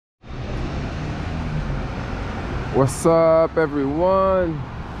What's up, everyone?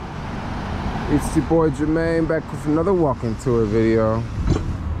 It's your boy Jermaine back with another walking tour video.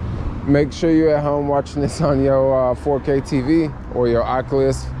 Make sure you're at home watching this on your 4K TV or your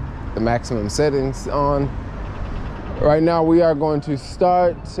Oculus, the maximum settings on. Right now we are going to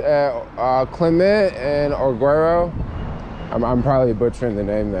start at Clement and Orguero. I'm probably butchering the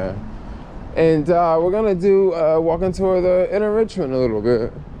name there. And we're gonna do a walking tour of the inner Richmond a little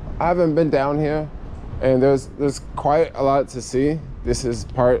bit. I haven't been down here, and there's quite a lot to see. This is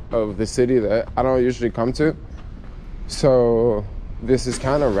part of the city that I don't usually come to, so this is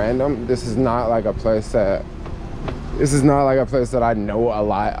kind of random. This is not like a place that I know a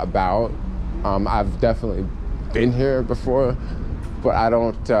lot about. I've definitely been here before, but I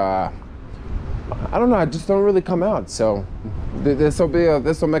don't know, I just don't really come out. So this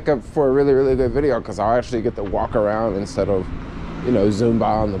will make up for a really, really good video, because I'll actually get to walk around instead of, you know, zoom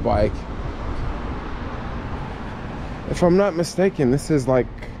by on the bike. If I'm not mistaken, this is like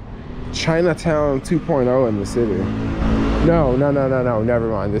Chinatown 2.0 in the city. No, never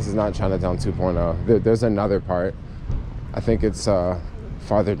mind. This is not Chinatown 2.0. There's another part. I think it's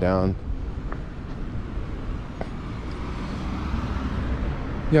farther down.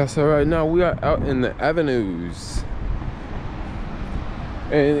 Yeah, so right now we are out in the avenues.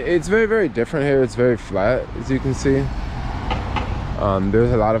 And it's very, very different here. It's very flat, as you can see.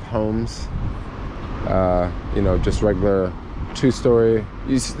 There's a lot of homes. You know, just regular two-story.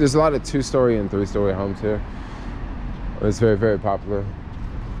 There's a lot of two-story and three-story homes here. It's very, very popular.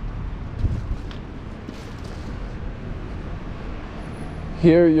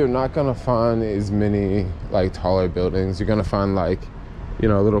 Here, you're not gonna find as many like taller buildings. You're gonna find like, you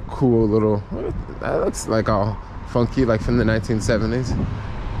know, a little cool little. That looks like all funky, like from the 1970s.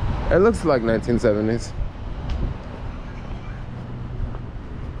 It looks like 1970s.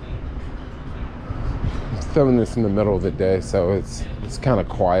 Filming this in the middle of the day, so it's kind of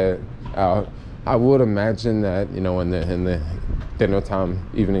quiet out. I would imagine that, you know, in the dinner time,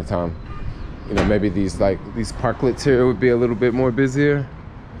 evening time, you know, maybe these parklets here would be a little bit more busier.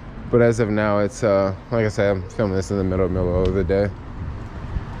 But as of now, it's like I said, I'm filming this in the middle of the day.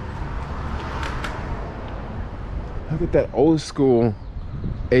 Look at that old school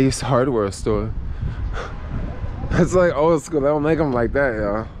Ace hardware store. It's like old school. They don't make them like that,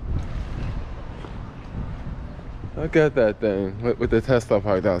 y'all. Look at that thing with the Tesla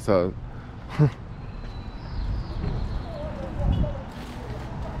parked outside.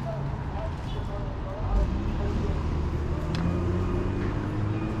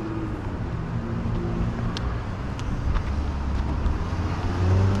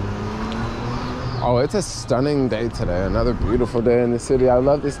 Oh, it's a stunning day today. Another beautiful day in the city. I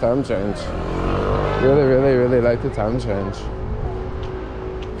love this time change. Really, really, really like the time change.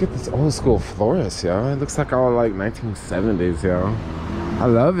 Look at this old school florist, yo. It looks like all like 1970s, yo. I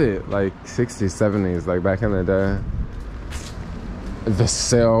love it. Like 60s, 70s, like back in the day. The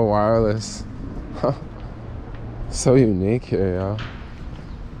Cell wireless. So unique here, yo.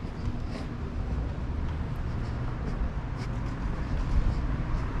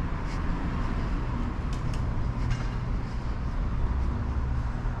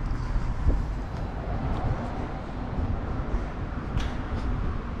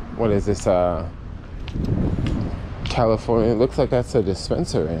 What is this, California? It looks like that's a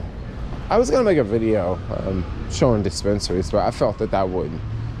dispensary. I was gonna make a video showing dispensaries, but I felt that would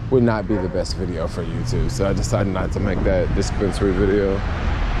not be the best video for YouTube, so I decided not to make that dispensary video.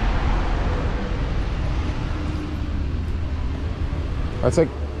 It's like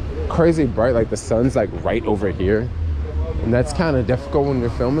crazy bright, like the sun's like right over here, and that's kind of difficult when you're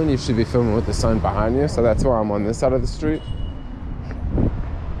filming. You should be filming with the sun behind you, so that's why I'm on this side of the street.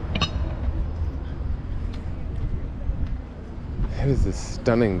 It is a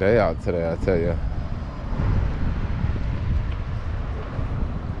stunning day out today, I tell you.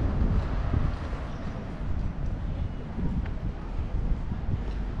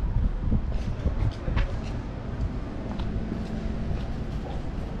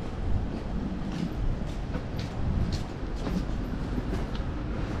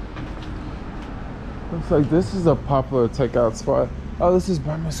 Looks like this is a popular takeout spot. Oh, this is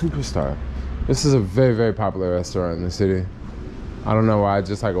Burma Superstar. This is a very, very popular restaurant in the city. I don't know why I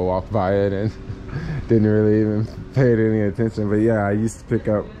just like walked by it and didn't really even pay it any attention. But yeah, I used to pick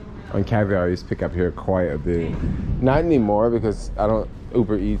up on Caviar. I used to pick up here quite a bit. Not anymore, because I don't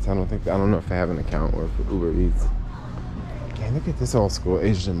Uber Eats. I don't know if I have an account with Uber Eats. Okay, look at this old school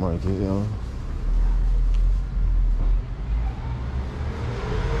Asian market, yo.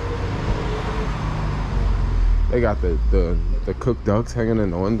 They got the cooked ducks hanging in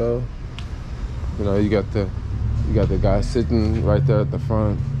the window. You know, you got You got the guy sitting right there at the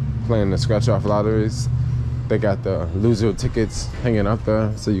front playing the scratch-off lotteries. They got the loser tickets hanging up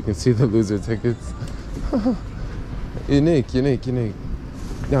there so you can see the loser tickets. Unique.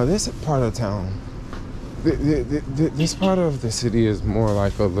 Now this part of town, this part of the city is more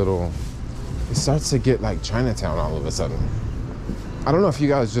like a little, it starts to get like Chinatown all of a sudden. I don't know if you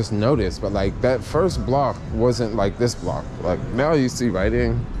guys just noticed, but like that first block wasn't like this block. Like now you see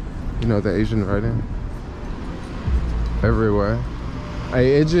writing, you know, the Asian writing everywhere.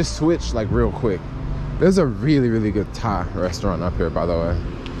 It just switched like real quick. There's a really good Thai restaurant up here, by the way.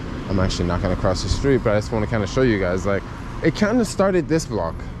 I'm actually not gonna cross the street, but I just want to kind of show you guys, like, it kind of started this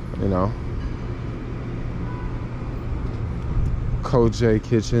block, you know. Koj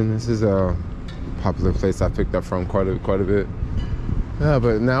Kitchen. This is a popular place I picked up from quite a bit. Yeah,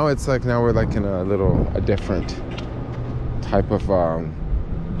 but now it's like, now we're like in a different type of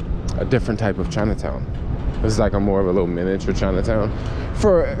Chinatown. This is like a more of a little miniature Chinatown.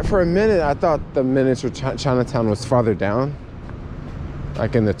 For a minute, I thought the miniature Chinatown was farther down,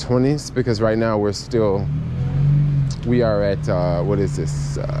 like in the 20s, because right now we are at, what is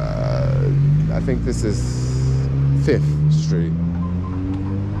this? I think this is 5th Street.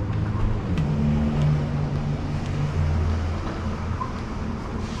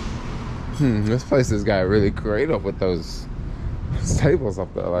 This place has got really creative with those tables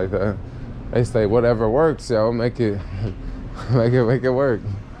up there like that. They say whatever works, yo, make it work.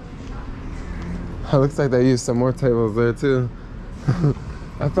 It looks like they used some more tables there too.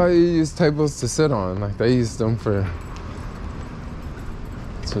 I thought you used tables to sit on, like they used them to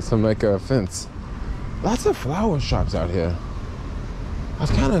make a fence. Lots of flower shops out here.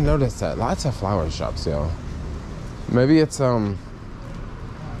 I've kind of noticed that. Lots of flower shops, yo. Maybe it's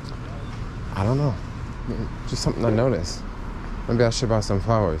I don't know. Just something I noticed. Maybe I should buy some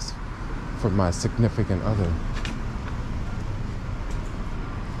flowers for my significant other.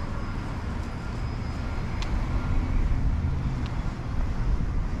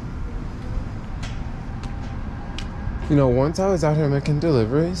 You know, once I was out here making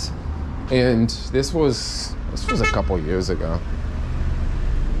deliveries, and this was a couple years ago.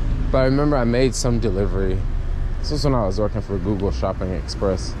 But I remember I made some delivery. This was when I was working for Google Shopping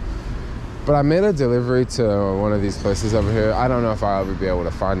Express. But I made a delivery to one of these places over here. I don't know if I'll ever be able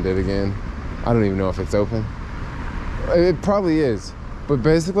to find it again. I don't even know if it's open. It probably is. But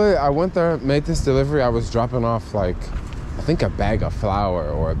basically, I went there, made this delivery. I was dropping off, like, I think a bag of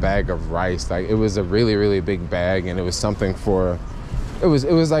flour or a bag of rice. Like, it was a really big bag, and it was something for, it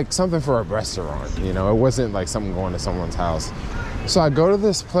was like something for a restaurant, you know? It wasn't like something going to someone's house. So I go to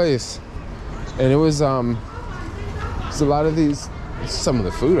this place, and it was a lot of these, some of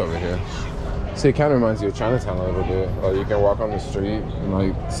the food over here. See, it kind of reminds you of Chinatown a little bit. Like, you can walk on the street and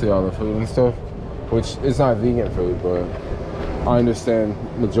like see all the food and stuff, which is not vegan food, but I understand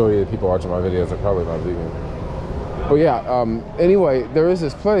majority of the people watching my videos are probably not vegan. But yeah, anyway, there is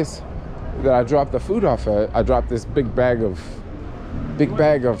this place that I dropped the food off at. I dropped this big bag of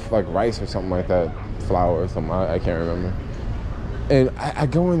like rice or something like that, flour or something. I can't remember. And I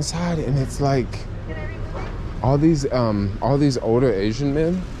go inside, and it's like all these older Asian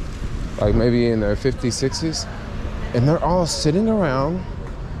men, like maybe in their 50s, 60s, and they're all sitting around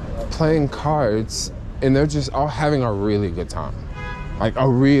playing cards, and they're just all having a really good time. Like a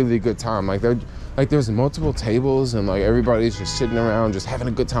really good time. Like they're like, there's multiple tables, and like everybody's just sitting around just having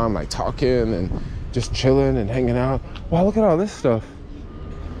a good time, like talking and just chilling and hanging out. Wow, look at all this stuff.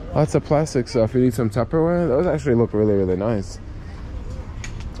 Lots of plastic stuff. You need some Tupperware? Those actually look really nice.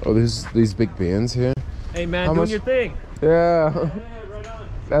 Oh, there's these big bands here. Hey man, doing your thing. Yeah. Right on.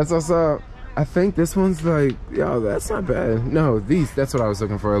 That's what's up. I think this one's like, yo, that's not bad. No, that's what I was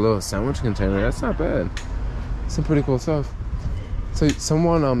looking for, a little sandwich container. That's not bad. Some pretty cool stuff. So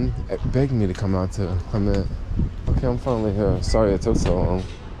someone begged me to come out to Clement. Okay, I'm finally here. Sorry it took so long.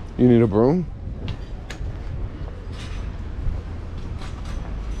 You need a broom?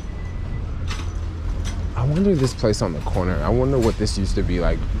 I wonder this place on the corner. I wonder what this used to be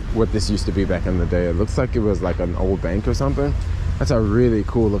like, what this used to be back in the day. It looks like it was like an old bank or something. That's a really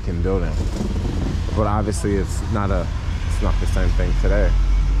cool looking building. But obviously it's not the same thing today.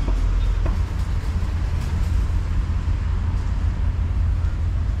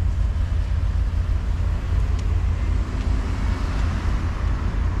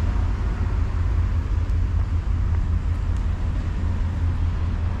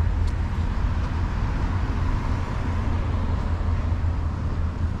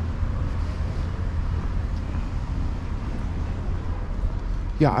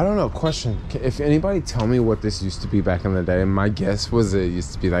 Yeah, I don't know. Question. If anybody tell me what this used to be back in the day, my guess was it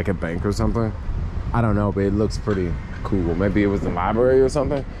used to be like a bank or something. I don't know, but it looks pretty cool. Maybe it was the library or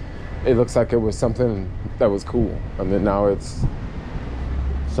something. It looks like it was something that was cool, and then now it's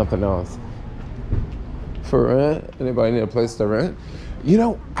something else. For rent? Anybody need a place to rent? You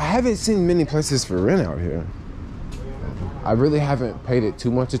know, I haven't seen many places for rent out here. I really haven't paid it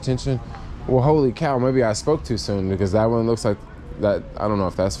too much attention. Well, holy cow, maybe I spoke too soon, because that one looks like that. I don't know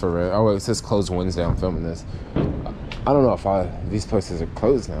if that's for rent. Oh, it says closed Wednesday. I'm filming this. I don't know if these places are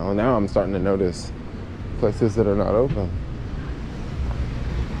closed now. Now I'm starting to notice places that are not open.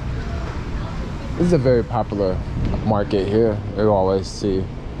 This is a very popular market here. You always see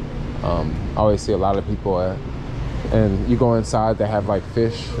a lot of people at. And you go inside, they have like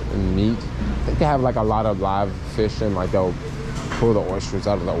fish and meat. I think they have like a lot of live fish, and like they'll pull the oysters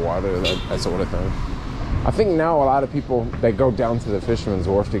out of the water, that sort of thing. I think now a lot of people, they go down to the Fisherman's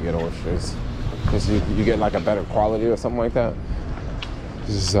Wharf to get oysters, because you get like a better quality or something like that.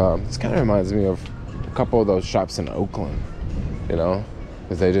 This kind of reminds me of a couple of those shops in Oakland, you know,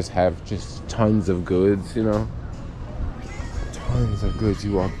 because they just have just tons of goods, you know. Tons of goods.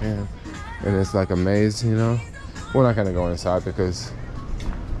 You walk in and it's like a maze, you know. We're not gonna go inside because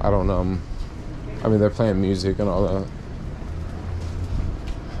I don't know. I mean, they're playing music and all that.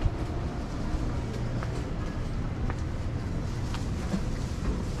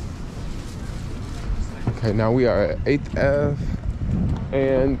 Okay, now we are at 8th Ave,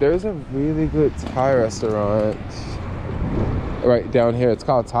 and there's a really good Thai restaurant right down here. It's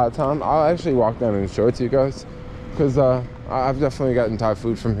called Chinatown. I'll actually walk down and show it to you guys, because I've definitely gotten Thai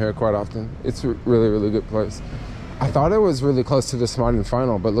food from here quite often. It's a really, really good place. I thought it was really close to the Smart and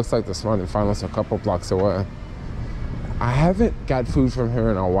Final, but it looks like the Smart and Final is a couple blocks away. I haven't got food from here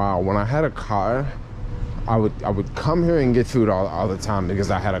in a while. When I had a car, I would come here and get food all the time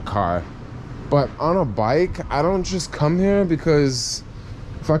because I had a car. But on a bike, I don't just come here, because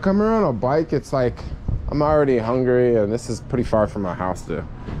if I come here on a bike, it's like I'm already hungry, and this is pretty far from my house to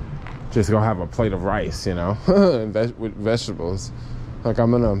just go have a plate of rice, you know, with vegetables. Like,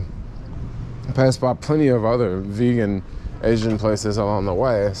 I'm gonna pass by plenty of other vegan Asian places along the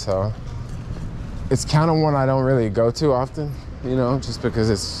way, so it's kind of one I don't really go to often, you know, just because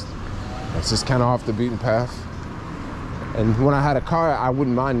it's just kind of off the beaten path. And when I had a car, I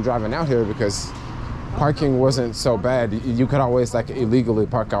wouldn't mind driving out here because parking wasn't so bad. You could always like illegally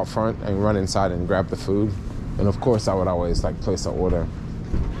park out front and run inside and grab the food. And of course I would always like place an order,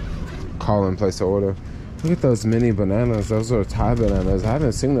 call and place an order. Look at those mini bananas. Those are Thai bananas. I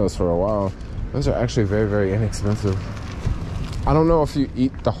haven't seen those for a while. Those are actually very, very inexpensive. I don't know if you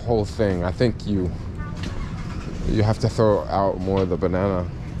eat the whole thing. I think you have to throw out more of the banana,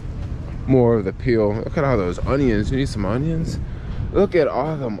 more of the peel. Look at all those onions. You need some onions? Look at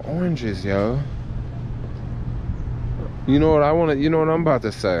all them oranges, yo. You know what I want to, you know what I'm about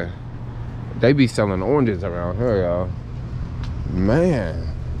to say? They be selling oranges around here, yo. Man,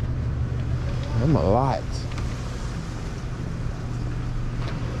 I'm a lot.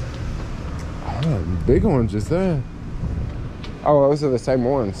 Oh, big oranges there. Oh, those are the same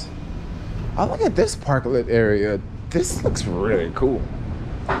ones. Oh, look at this parklet area. This looks really cool.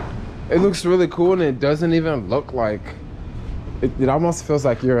 It looks really cool, and it doesn't even look like it almost feels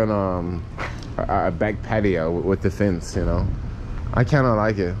like you're in a back patio with the fence, you know. I kind of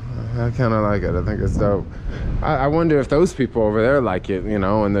like it. I think it's dope. I wonder if those people over there like it, you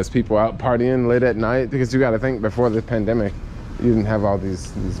know, and there's people out partying late at night, because you got to think, before the pandemic, you didn't have all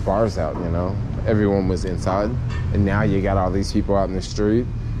these bars out, you know. Everyone was inside, and now you got all these people out in the street.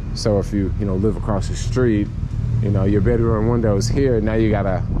 So if you live across the street, you know, your bedroom window's here, now you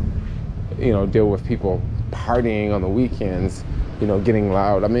gotta, you know, deal with people partying on the weekends, you know, getting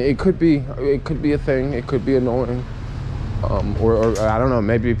loud. I mean, it could be a thing. It could be annoying. Or I don't know,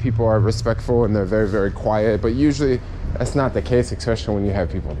 maybe people are respectful and they're very, very quiet, but usually that's not the case, especially when you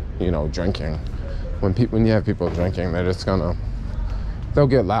have people, you know, drinking. When you have people drinking, they're just they'll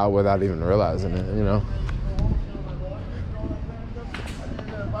get loud without even realizing it, you know.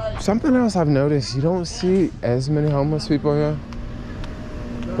 Something else I've noticed, you don't see as many homeless people here,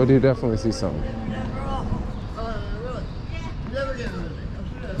 but you definitely see some.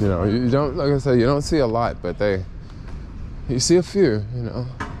 You know, you don't, like I said, you don't see a lot, but you see a few, you know.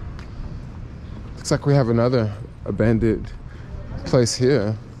 Looks like we have another abandoned place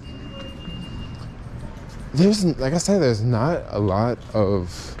here. Like I said, there's not a lot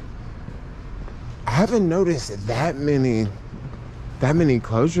of, I haven't noticed that many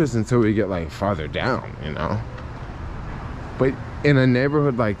closures until we get like farther down, you know. But in a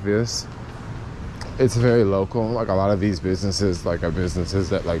neighborhood like this, it's very local. Like a lot of these businesses, like, are businesses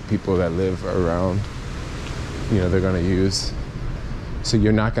that like people that live around, you know, they're gonna use. So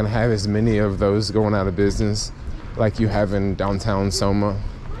you're not going to have as many of those going out of business like you have in downtown Soma,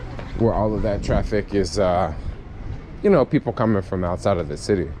 where all of that traffic is, you know, people coming from outside of the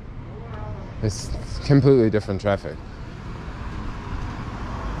city. It's completely different traffic.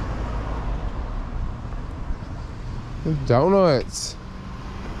 Donuts.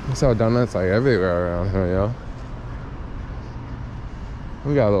 I saw donuts like everywhere around here, yo.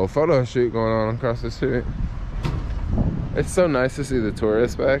 We got a little photo shoot going on across the street. It's so nice to see the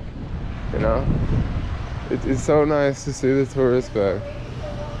tourists back, you know? It's so nice to see the tourists back.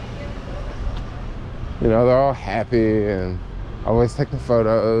 You know, they're all happy and always taking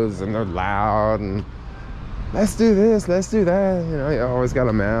photos, and they're loud and let's do this, let's do that. You know, you always got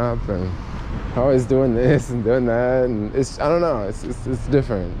a map and always doing this and doing that, and it's, I don't know, it's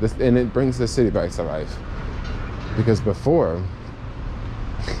different. And it brings the city back to life. Because before,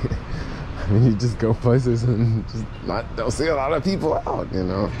 I mean, you just go places and just don't see a lot of people out, you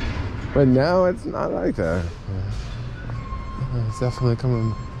know. But now it's not like that. It's definitely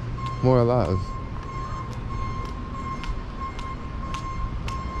coming more alive.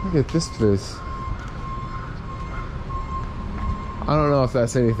 Look at this place. I don't know if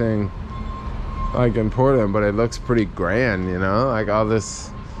that's anything like important, but it looks pretty grand, you know? Like all this,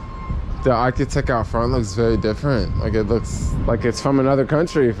 the architect out front looks very different. Like it looks like it's from another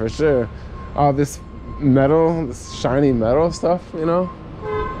country for sure. All this metal, this shiny metal stuff, you know?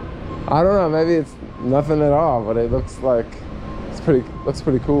 I don't know, maybe it's nothing at all, but it looks like looks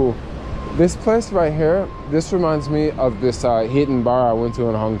pretty cool. This place right here, this reminds me of this hidden bar I went to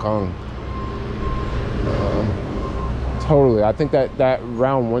in Hong Kong. Totally, I think that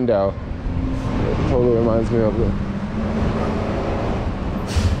round window totally reminds me of it.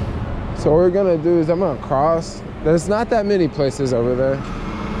 So what we're gonna do is I'm gonna cross. There's not that many places over there.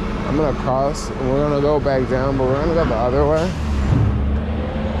 I'm gonna cross and we're gonna go back down, but we're gonna go the other way.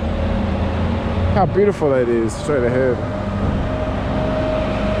 How beautiful that is, straight ahead.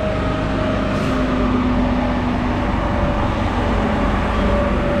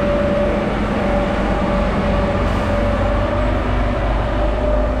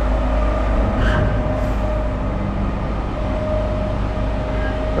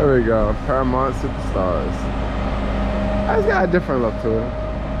 There we go, Paramount Superstars. It's got a different look to it.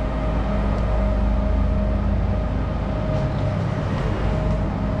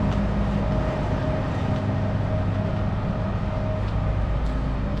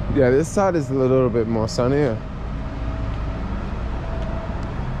 Yeah, this side is a little bit more sunnier.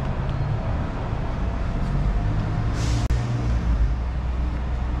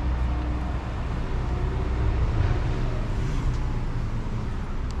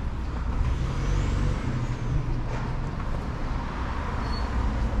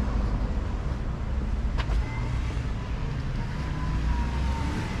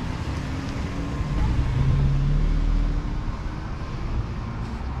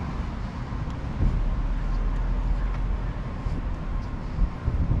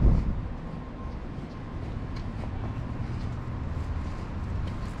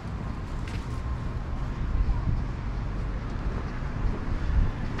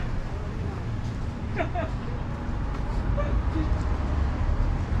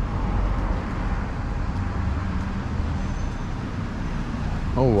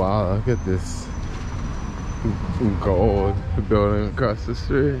 Oh wow, look at this gold building across the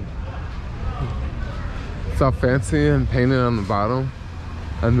street. It's all fancy and painted on the bottom,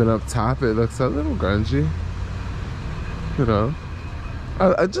 and then up top it looks a little grungy, you know.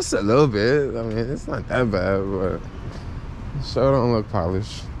 Just a little bit. I mean, it's not that bad, but it sure don't look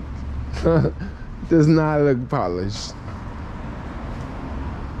polished. Does not look polished.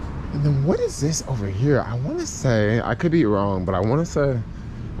 And then what is this over here? I want to say, I could be wrong, but I want to say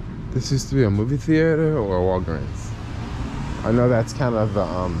this used to be a movie theater or a Walgreens. I know that's kind of the,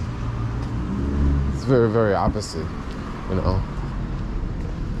 it's very, very opposite, you know.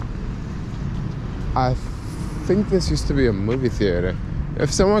 I think this used to be a movie theater.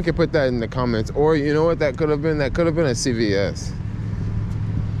 If someone could put that in the comments, or you know what that could have been? That could have been a CVS.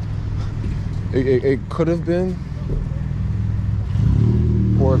 It could have been,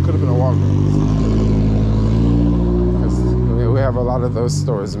 or it could have been a Walgreens. We have a lot of those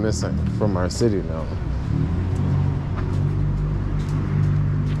stores missing from our city now.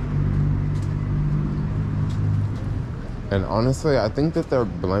 And honestly, I think that they're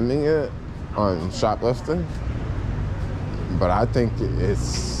blaming it on shoplifting. But I think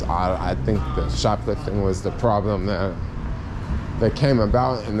I think the shoplifting was the problem that came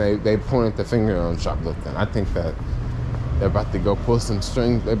about, and they pointed the finger on shoplifting. I think that they're about to go pull some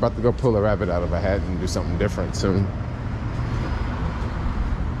strings. They're about to go pull a rabbit out of a hat and do something different soon.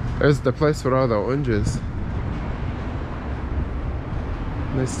 There's the place with all the oranges.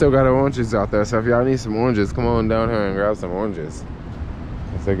 They still got oranges out there, so if y'all need some oranges, come on down here and grab some oranges.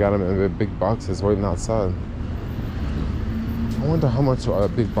 If they got them in big boxes waiting outside. I wonder how much a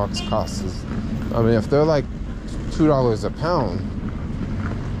big box costs. I mean, if they're like $2 a pound,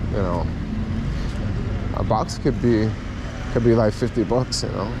 you know, a box could be like 50 bucks, you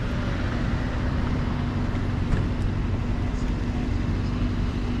know.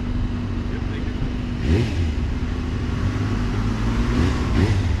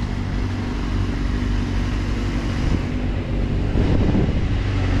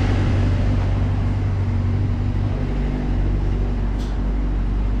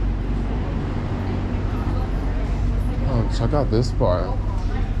 Check out this bar.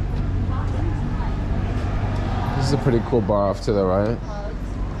 This is a pretty cool bar off to the right.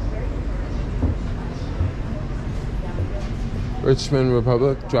 Richmond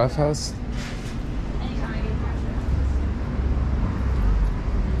Republic Draft House.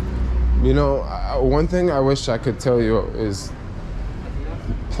 You know, one thing I wish I could tell you is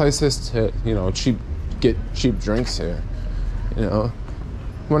places to, you know, get cheap drinks here. You know,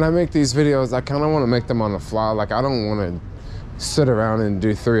 when I make these videos, I kind of want to make them on the fly. Like, I don't want to sit around and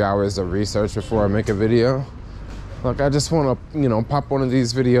do 3 hours of research before I make a video. Like, I just want to, you know, pop one of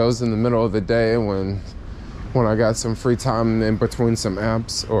these videos in the middle of the day when I got some free time in between some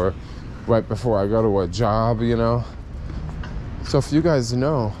apps or right before I go to a job, you know. So if you guys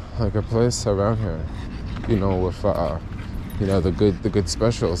know like a place around here, you know, with you know, the good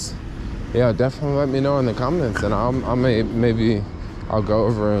specials, yeah, definitely let me know in the comments, and maybe I'll go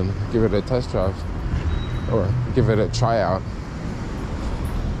over and give it a test drive or give it a tryout.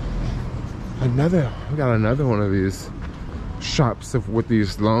 We got another one of these shops with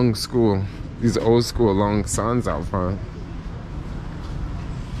these old school long signs out front.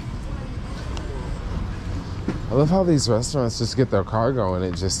 I love how these restaurants just get their car going.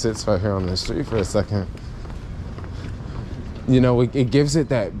 It just sits right here on the street for a second. You know, it gives it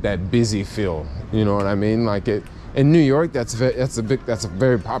that busy feel. You know what I mean? Like in New York, that's a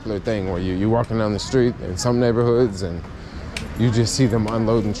very popular thing where you're walking down the street in some neighborhoods and you just see them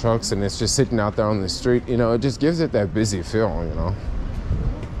unloading trucks and it's just sitting out there on the street. You know, it just gives it that busy feel, you know.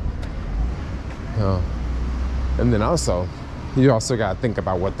 And then also, you also got to think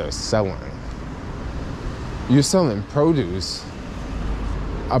about what they're selling. You're selling produce.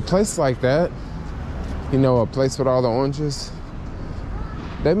 A place like that, you know, a place with all the oranges,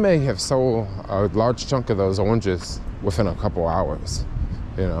 they may have sold a large chunk of those oranges within a couple hours,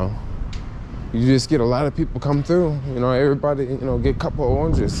 you know. You just get a lot of people come through, you know, everybody, you know, get a couple of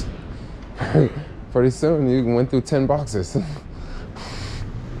oranges. Pretty soon you went through 10 boxes.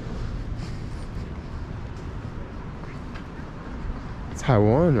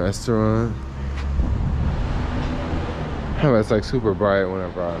 Taiwan restaurant. Oh, it's like super bright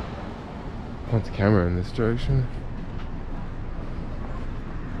whenever I point the camera in this direction.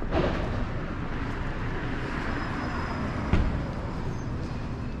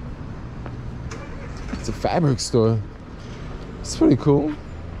 It's a fabric store. It's pretty cool.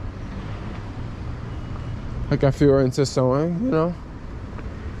 Like, if you're into sewing, you know.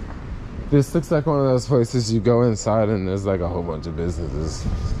 This looks like one of those places you go inside and there's like a whole bunch of businesses.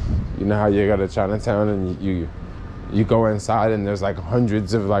 You know how you go to Chinatown and you go inside and there's like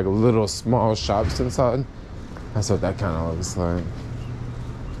hundreds of like little small shops inside? That's what that kind of looks like.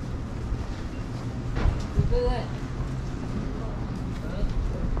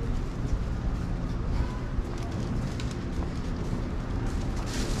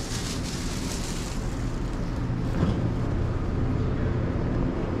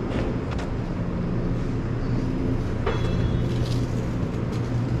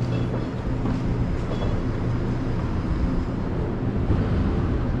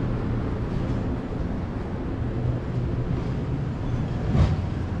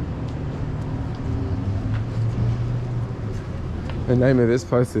 The name of this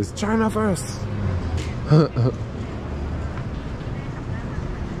place is Chinaverse.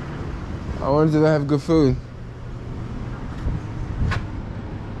 I wonder, do they have good food?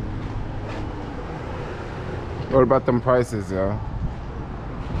 What about them prices, yo?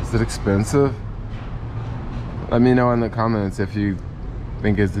 Is it expensive? Let me know in the comments if you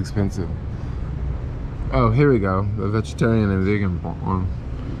think it's expensive. Oh, here we go. The vegetarian and vegan one.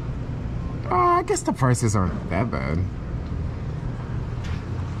 I guess the prices aren't that bad.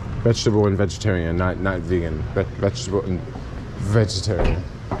 Vegetable and vegetarian, not vegan, but vegetable and vegetarian.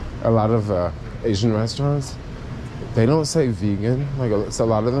 A lot of Asian restaurants, they don't say vegan. Like, a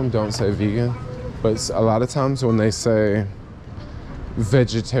lot of them don't say vegan, but a lot of times when they say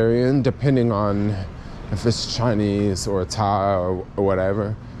vegetarian, depending on if it's Chinese or Thai or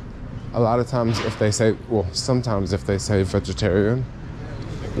whatever. A lot of times if they say, well, sometimes if they say vegetarian,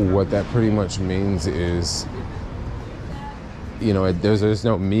 what that pretty much means is, you know, there's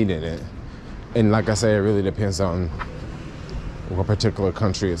no meat in it. And like I say, it really depends on what particular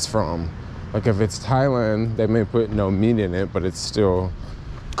country it's from. Like if it's Thailand, they may put no meat in it, but it's still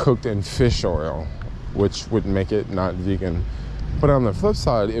cooked in fish oil, which would make it not vegan. But on the flip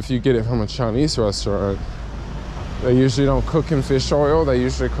side, if you get it from a Chinese restaurant, they usually don't cook in fish oil. They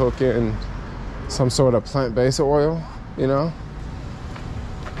usually cook in some sort of plant-based oil, you know?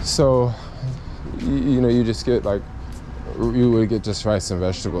 So, you know, you just get like, you would get just rice and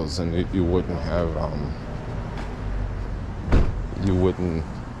vegetables, and you wouldn't have, you wouldn't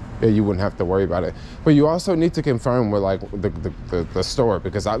have to worry about it. But you also need to confirm with like the store,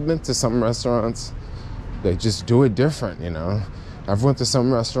 because I've been to some restaurants, they just do it different, you know? I've went to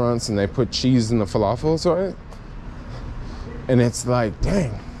some restaurants and they put cheese in the falafels, right? And it's like,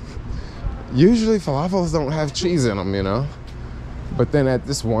 dang, usually falafels don't have cheese in them, you know? But then at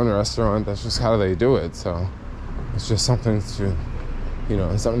this one restaurant, that's just how they do it. So it's just something to, you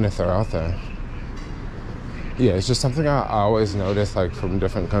know, something to throw out there. Yeah, it's just something I always notice, like, from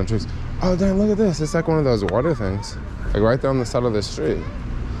different countries. Oh, damn, look at this. It's like one of those water things, like right there on the side of the street.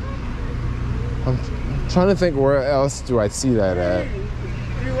 I'm trying to think, where else do I see that at?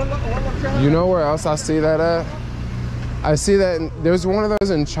 You know where else I see that at? I see that there's one of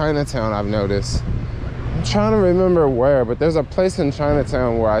those in Chinatown, I've noticed. I'm trying to remember where, but there's a place in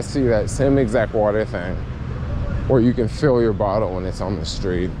Chinatown where I see that same exact water thing, where you can fill your bottle when it's on the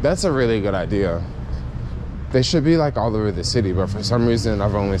street. That's a really good idea. They should be like all over the city, but for some reason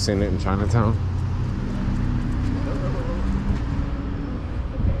I've only seen it in Chinatown.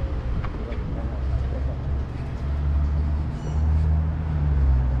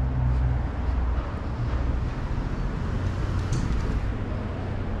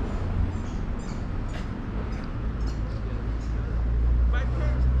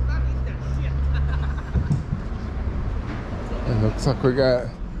 It looks like we got,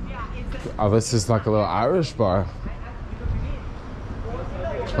 oh, this is like a little Irish bar.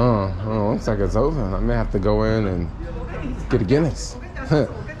 Oh, looks like it's open. I may have to go in and get a Guinness.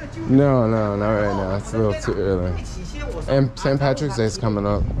 No, not right now. It's a little too early. And St. Patrick's Day is coming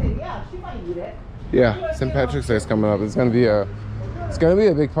up. Yeah, St. Patrick's Day is coming up. It's gonna be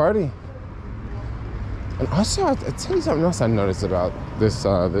a big party. And also, I'll tell you something else I noticed about this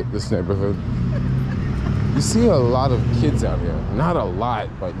this neighborhood. You see a lot of kids out here. Not a lot,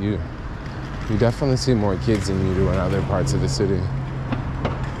 but you definitely see more kids than you do in other parts of the city.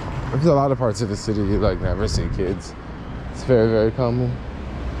 There's a lot of parts of the city you like never see kids. It's very, very common.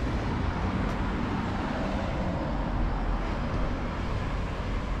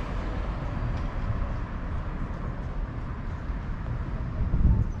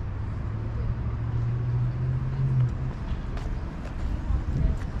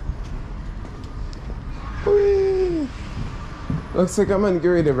 Whee! Looks like I'm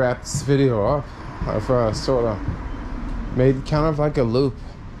getting ready to wrap this video up. I've sort of made kind of like a loop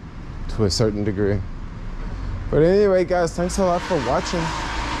to a certain degree. But anyway, guys, thanks a lot for watching.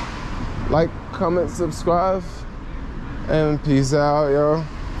 Like, comment, subscribe, and peace out, yo.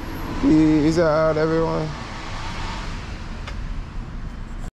 Peace out, everyone.